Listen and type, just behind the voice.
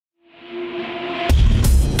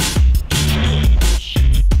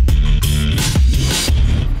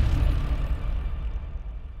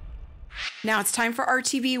Now it's time for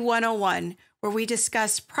RTB 101, where we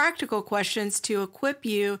discuss practical questions to equip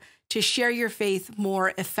you to share your faith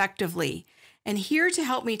more effectively. And here to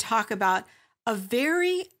help me talk about a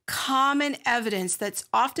very common evidence that's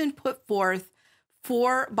often put forth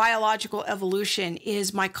for biological evolution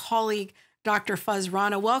is my colleague, Dr. Fazale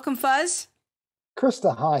Rana. Welcome, Fuz.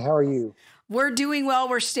 Krista, hi, how are you? We're doing well.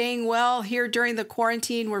 We're staying well here during the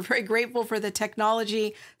quarantine. We're very grateful for the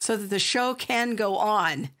technology so that the show can go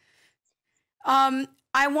on.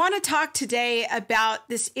 I want to talk today about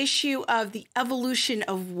this issue of the evolution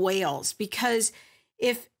of whales, because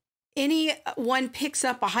if anyone picks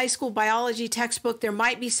up a high school biology textbook, there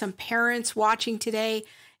might be some parents watching today,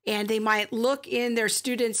 and they might look in their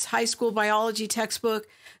students' high school biology textbook.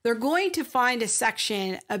 They're going to find a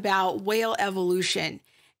section about whale evolution.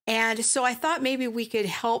 And so I thought maybe we could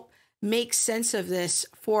help make sense of this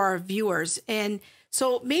for our viewers. And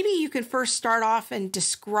so maybe you can first start off and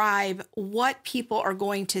describe what people are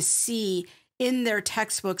going to see in their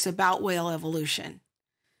textbooks about whale evolution.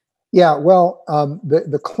 Yeah, well,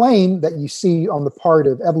 the claim that you see on the part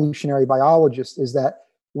of evolutionary biologists is that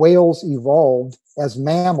whales evolved as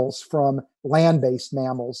mammals from land-based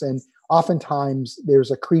mammals. And oftentimes there's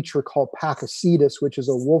a creature called Pakicetus, which is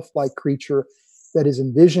a wolf-like creature that is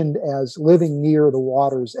envisioned as living near the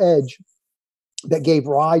water's edge that gave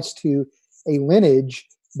rise to a lineage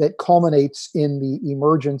that culminates in the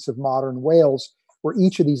emergence of modern whales, where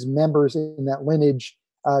each of these members in that lineage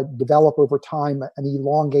develop over time an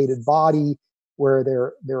elongated body, where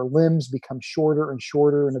their limbs become shorter and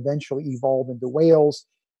shorter and eventually evolve into whales,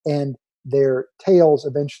 and their tails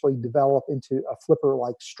eventually develop into a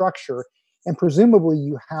flipper-like structure. And presumably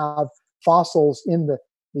you have fossils in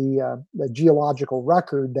the geological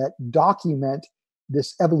record that document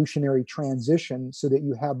this evolutionary transition, so that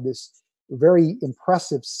you have this very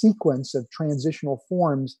impressive sequence of transitional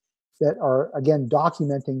forms that are, again,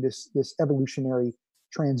 documenting this evolutionary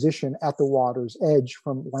transition at the water's edge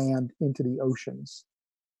from land into the oceans.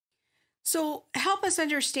 So help us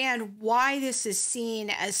understand why this is seen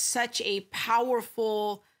as such a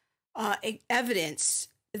powerful evidence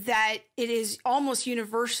that it is almost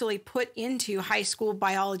universally put into high school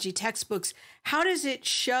biology textbooks. How does it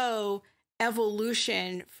show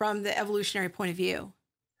evolution from the evolutionary point of view?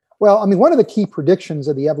 Well, I mean, one of the key predictions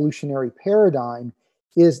of the evolutionary paradigm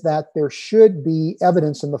is that there should be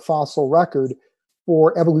evidence in the fossil record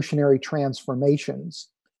for evolutionary transformations.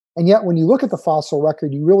 And yet, when you look at the fossil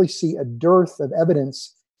record, you really see a dearth of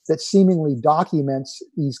evidence that seemingly documents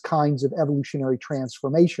these kinds of evolutionary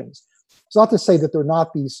transformations. It's not to say that there are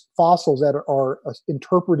not these fossils that are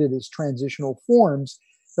interpreted as transitional forms,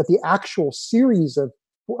 but the actual series of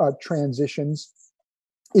transitions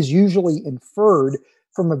is usually inferred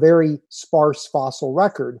from a very sparse fossil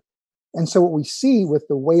record. And so what we see with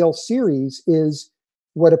the whale series is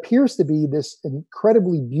what appears to be this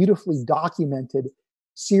incredibly beautifully documented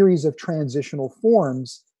series of transitional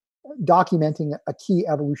forms documenting a key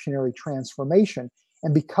evolutionary transformation.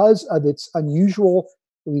 And because of its unusual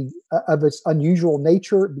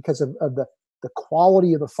nature, because of the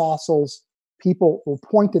quality of the fossils, people will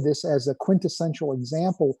point to this as a quintessential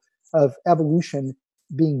example of evolution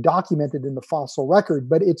being documented in the fossil record,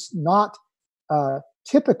 but it's not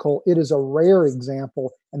typical. It is a rare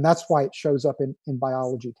example, and that's why it shows up in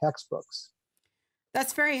biology textbooks.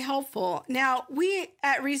 That's very helpful. Now, we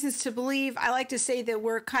at Reasons to Believe, I like to say that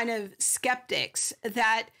we're kind of skeptics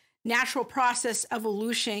that natural process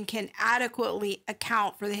evolution can adequately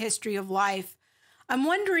account for the history of life. I'm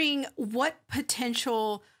wondering, what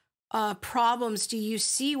potential problems do you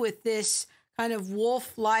see with this kind of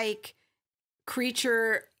wolf-like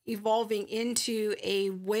creature evolving into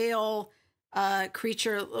a whale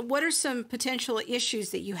creature? What are some potential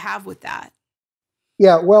issues that you have with that?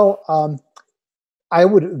 Yeah, well, I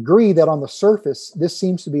would agree that on the surface, this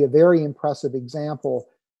seems to be a very impressive example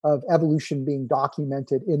of evolution being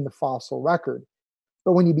documented in the fossil record.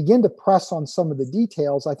 But when you begin to press on some of the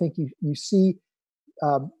details, I think you see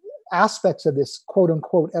aspects of this quote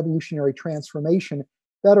unquote evolutionary transformation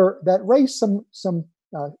that raise some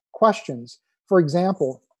questions. For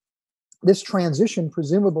example, this transition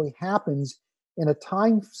presumably happens in a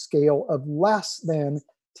time scale of less than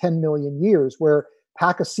 10 million years, where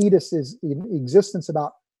Pakicetus is in existence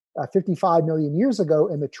about 55 million years ago,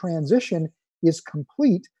 and the transition is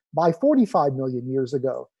complete by 45 million years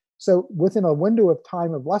ago. So within a window of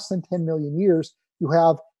time of less than 10 million years, you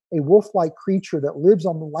have a wolf-like creature that lives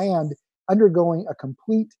on the land undergoing a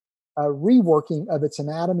complete reworking of its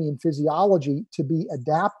anatomy and physiology to be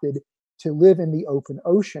adapted to live in the open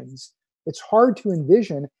oceans. It's hard to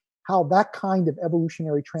envision how that kind of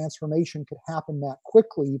evolutionary transformation could happen that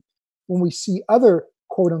quickly when we see other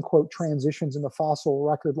quote unquote transitions in the fossil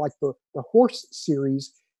record, like the horse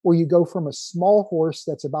series, where you go from a small horse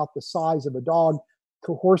that's about the size of a dog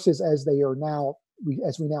to horses as they are now,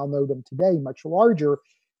 as we now know them today, much larger,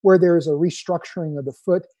 where there's a restructuring of the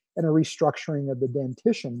foot and a restructuring of the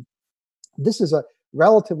dentition. This is a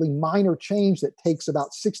relatively minor change that takes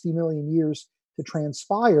about 60 million years to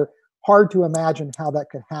transpire. Hard to imagine how that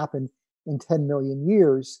could happen in 10 million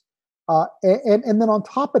years. And then on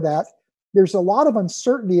top of that, there's a lot of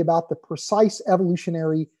uncertainty about the precise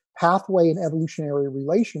evolutionary pathway and evolutionary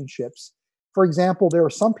relationships. For example, there are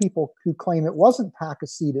some people who claim it wasn't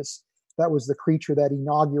Pakicetus that was the creature that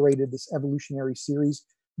inaugurated this evolutionary series,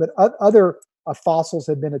 but other fossils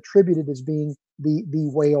have been attributed as being the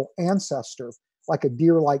whale ancestor, like a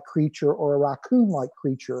deer-like creature or a raccoon-like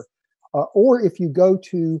creature. Or if you go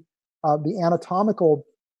to the anatomical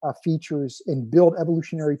features and build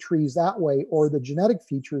evolutionary trees that way, or the genetic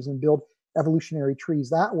features and build evolutionary trees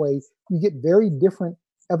that way, you get very different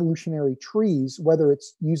evolutionary trees, whether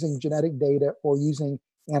it's using genetic data or using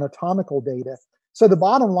anatomical data. So the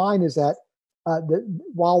bottom line is that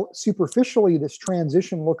while superficially this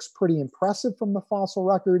transition looks pretty impressive from the fossil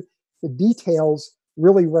record, the details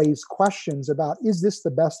really raise questions about, is this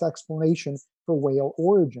the best explanation for whale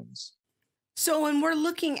origins? So when we're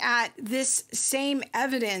looking at this same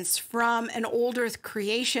evidence from an old Earth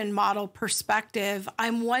creation model perspective,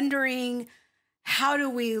 I'm wondering, how do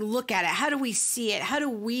we look at it? How do we see it? How do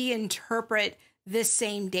we interpret this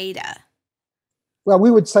same data? Well,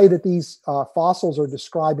 we would say that these fossils are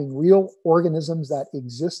describing real organisms that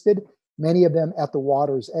existed, many of them at the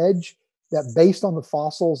water's edge, that based on the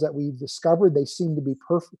fossils that we've discovered, they seem to be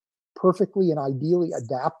perfectly and ideally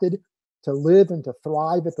adapted to live and to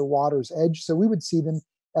thrive at the water's edge. So we would see them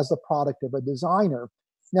as the product of a designer.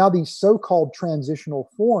 Now, these so-called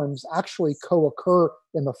transitional forms actually co-occur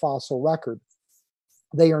in the fossil record.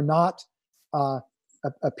 They are not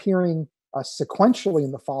appearing sequentially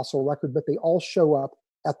in the fossil record, but they all show up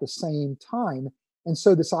at the same time. And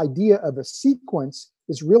so this idea of a sequence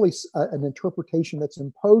is really an interpretation that's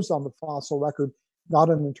imposed on the fossil record, not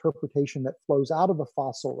an interpretation that flows out of the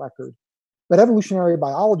fossil record. But evolutionary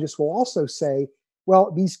biologists will also say,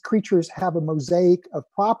 well, these creatures have a mosaic of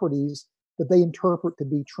properties that they interpret to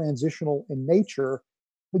be transitional in nature.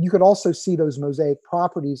 But you could also see those mosaic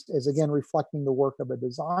properties as, again, reflecting the work of a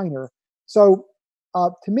designer. So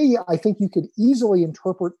to me, I think you could easily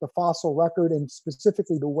interpret the fossil record, and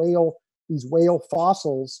specifically these whale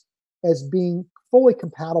fossils, as being fully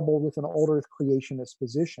compatible with an old Earth creationist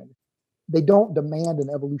position. They don't demand an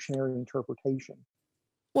evolutionary interpretation.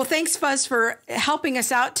 Well, thanks, Fuzz, for helping us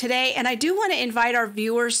out today. And I do want to invite our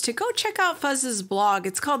viewers to go check out Fuzz's blog.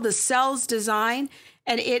 It's called The Cells Design,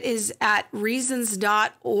 and it is at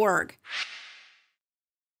reasons.org.